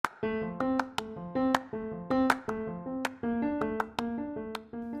Lit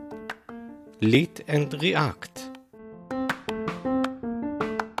and React.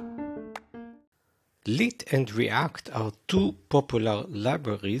 Lit and React are two popular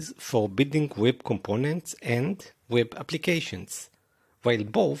libraries for building web components and web applications. While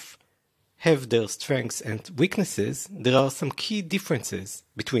both have their strengths and weaknesses, there are some key differences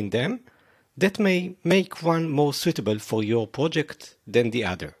between them that may make one more suitable for your project than the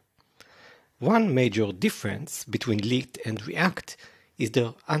other. One major difference between Lit and React is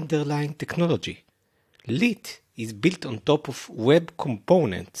their underlying technology. Lit is built on top of web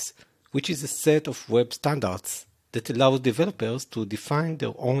components, which is a set of web standards that allows developers to define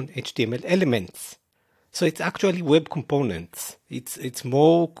their own HTML elements. So it's actually web components. It's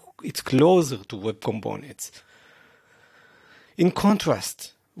closer to web components. In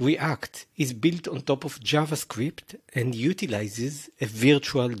contrast, React is built on top of JavaScript and utilizes a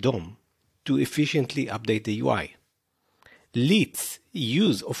virtual DOM to efficiently update the UI. Lit's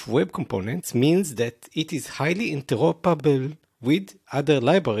use of web components means that it is highly interoperable with other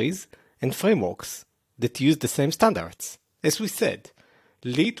libraries and frameworks that use the same standards. As we said,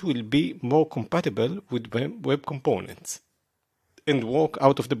 Lit will be more compatible with web components and work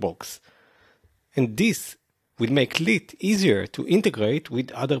out of the box. And this will make Lit easier to integrate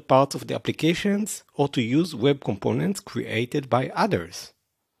with other parts of the applications or to use web components created by others.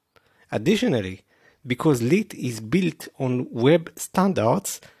 Additionally, because Lit is built on web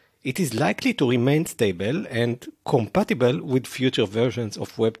standards, it is likely to remain stable and compatible with future versions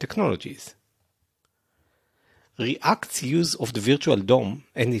of web technologies. React's use of the virtual DOM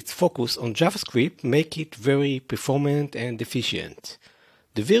and its focus on JavaScript make it very performant and efficient.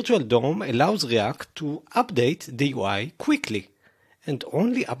 The virtual DOM allows React to update the UI quickly and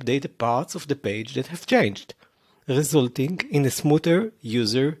only update the parts of the page that have changed, resulting in a smoother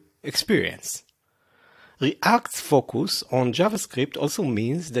user experience. React's focus on JavaScript also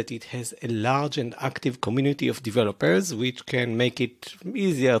means that it has a large and active community of developers, which can make it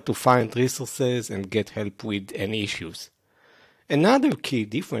easier to find resources and get help with any issues. Another key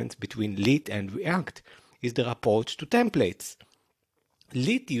difference between Lit and React is their approach to templates.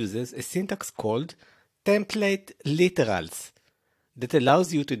 Lit uses a syntax called template literals that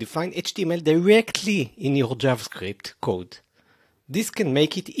allows you to define HTML directly in your JavaScript code. This can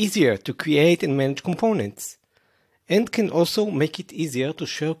make it easier to create and manage components, and can also make it easier to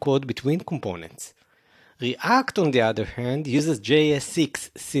share code between components. React, on the other hand, uses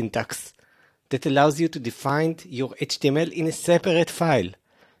JS6 syntax that allows you to define your HTML in a separate file,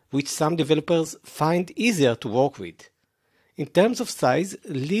 which some developers find easier to work with. In terms of size,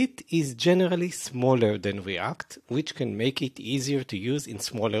 Lit is generally smaller than React, which can make it easier to use in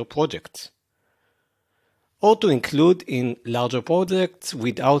smaller projects, or to include in larger projects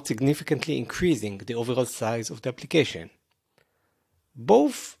without significantly increasing the overall size of the application.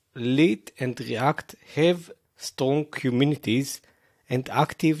 Both Lit and React have strong communities and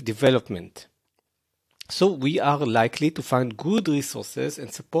active development, so we are likely to find good resources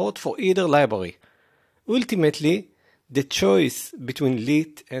and support for either library. Ultimately, the choice between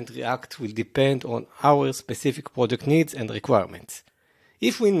Lit and React will depend on our specific project needs and requirements.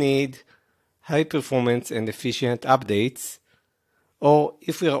 If we need high performance and efficient updates, or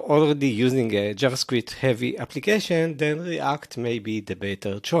if we are already using a JavaScript heavy application, then React may be the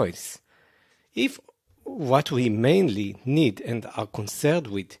better choice. If what we mainly need and are concerned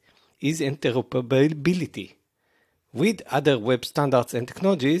with is interoperability with other web standards and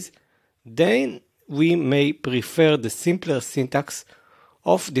technologies, then we may prefer the simpler syntax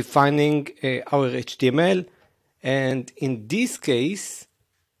of defining our HTML, and in this case,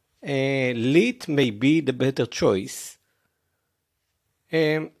 Lit may be the better choice.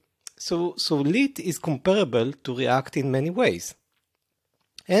 So Lit is comparable to React in many ways.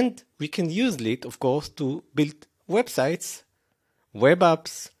 And we can use Lit, of course, to build websites, web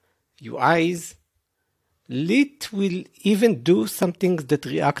apps, UIs. Lit will even do some things that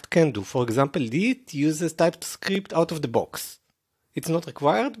React can do. For example, Lit uses TypeScript out of the box. It's not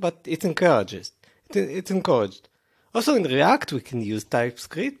required, but it's encouraged. Also in React we can use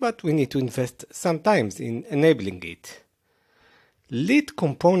TypeScript, but we need to invest sometimes in enabling it. Lit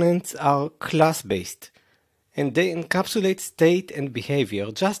components are class-based, and they encapsulate state and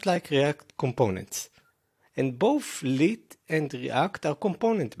behavior just like React components. And both Lit and React are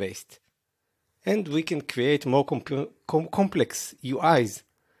component-based. And we can create more complex UIs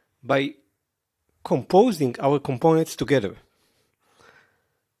by composing our components together.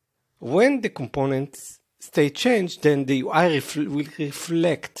 When the components state change, then the UI will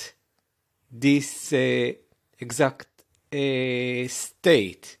reflect this exact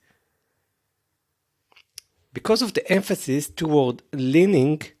state. Because of the emphasis toward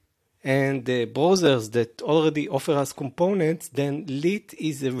leaning and the browsers that already offer us components, then Lit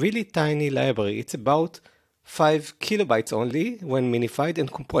is a really tiny library. It's about 5 kilobytes only when minified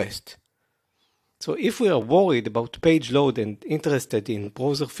and compressed. So if we are worried about page load and interested in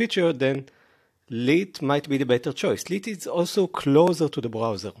browser feature, then Lit might be the better choice. Lit is also closer to the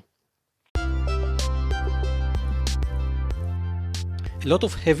browser. A lot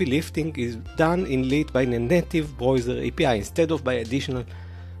of heavy lifting is done in Lit by the native browser API instead of by additional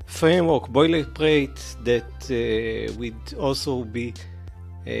framework boilerplate that would also be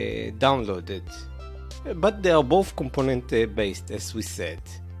downloaded. But they are both component based, as we said.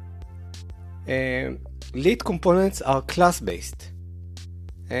 Lit components are class based.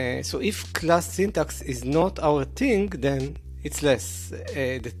 So if class syntax is not our thing, then it's less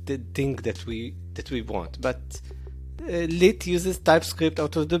the thing that we want. But Lit uses TypeScript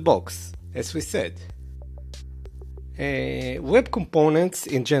out of the box, as we said. Web components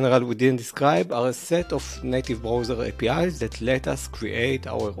in general we didn't describe are a set of native browser APIs that let us create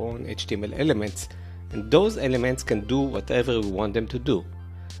our own HTML elements, and those elements can do whatever we want them to do.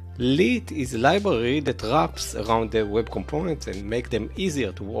 Lit is a library that wraps around the web components and make them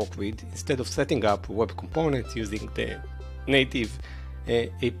easier to work with instead of setting up web components using the native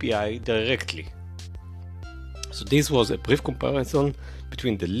API directly. So this was a brief comparison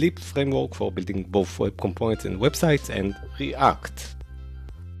between the Lit framework for building both web components and websites and React.